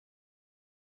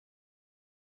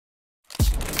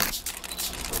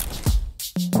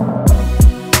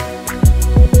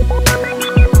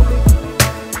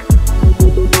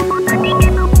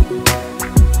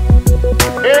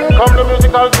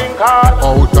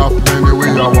of many we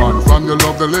are one. From you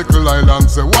love the little island,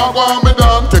 say what want me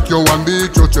done? Take you on the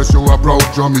churches, you a proud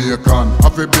Jamaican.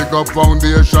 Have a big up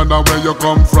foundation and where you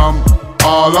come from.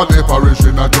 All of the parish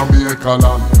in a Jamaica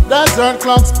land. Desert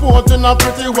clock sport in a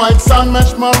pretty white sand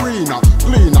mesh marina.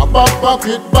 Clean a back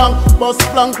pocket bank, bust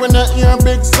plank when you hear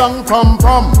big song. Pum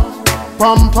pum,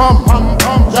 pum pum, pum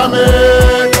pum.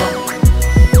 Jamaica,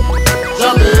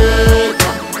 Jamaica,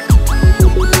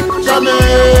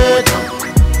 Jamaica,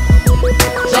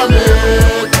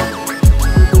 Jamaica,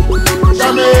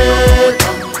 Jamaica,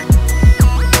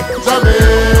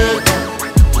 Jamaica,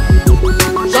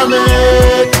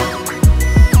 Jamaica,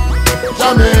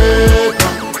 Jamaica.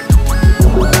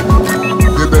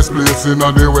 The best place in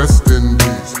the West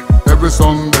Indies. Every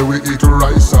Sunday we eat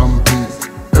rice and peas.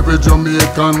 Every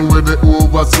Jamaican with the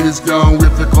overseas can't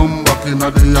wait to come back in the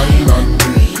island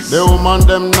breeze. The woman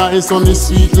them nice on the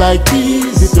sweet like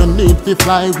peas. If you need to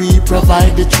fly, we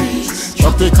provide the trees.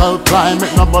 Tropical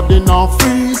climate, nobody no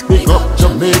freeze. Pick up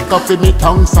Jamaica for me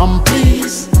tongue some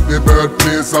please. The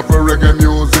birthplace of reggae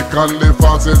music and the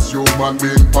fastest human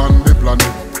being on the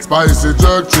planet. Spicy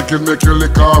jerk chicken make you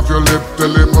lick off your lip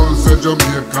till the moon say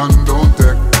Jamaican don't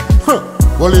take.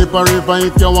 Well, if a river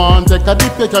if you want take a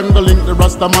dip, you can go link the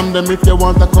Rasta man them if you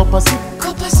want a cup of sip.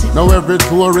 Now every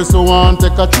tourist who want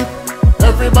take a trip,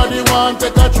 everybody want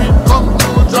take a trip. Come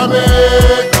to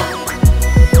Jamaica,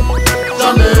 Jamaica,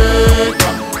 Jamaica,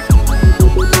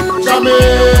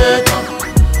 Jamaica,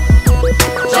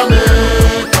 Jamaica,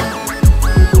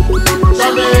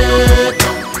 Jamaica,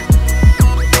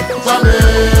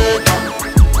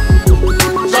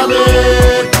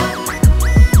 Jamaica,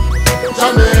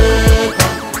 Jamaica.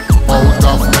 Out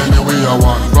of many we are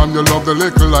one. From you love the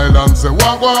little island, say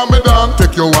what want me done?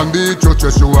 Take you on the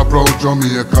churches, you a proud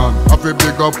Jamaican. Have a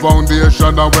big up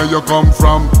foundation and where you come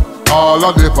from. All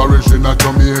of the parish in a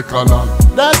Jamaica land.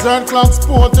 Desert clock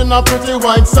sport in a pretty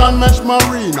white sand mesh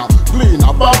marina. Clean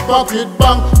a back pocket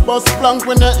bank, bust plank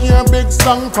when you hear big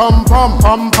song. Pum pum,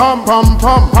 pum pum, pum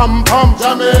pum, pum pum.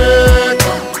 Jamaica,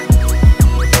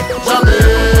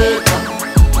 Jamaica,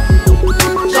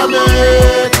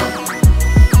 Jamaica,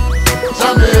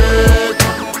 Jamaica,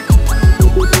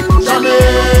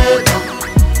 Jamaica,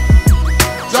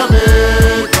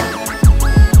 Jamaica,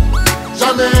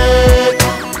 Jamaica,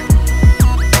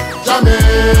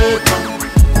 Jamaica.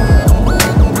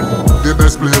 The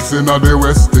best place in the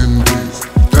West Indies.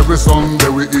 Every Sunday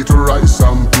we eat rice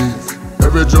and peas.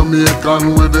 Every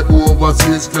Jamaican with the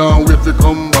overseas can't wait to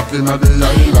come back in the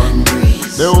island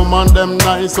breeze. The woman them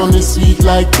nice on the sweet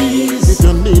like peas. If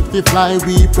you need to fly,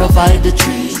 we provide the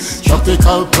trees.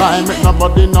 Tropical climate,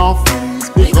 nobody no freeze.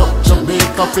 Pick up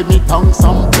Jamaica for me tongue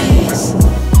some peace.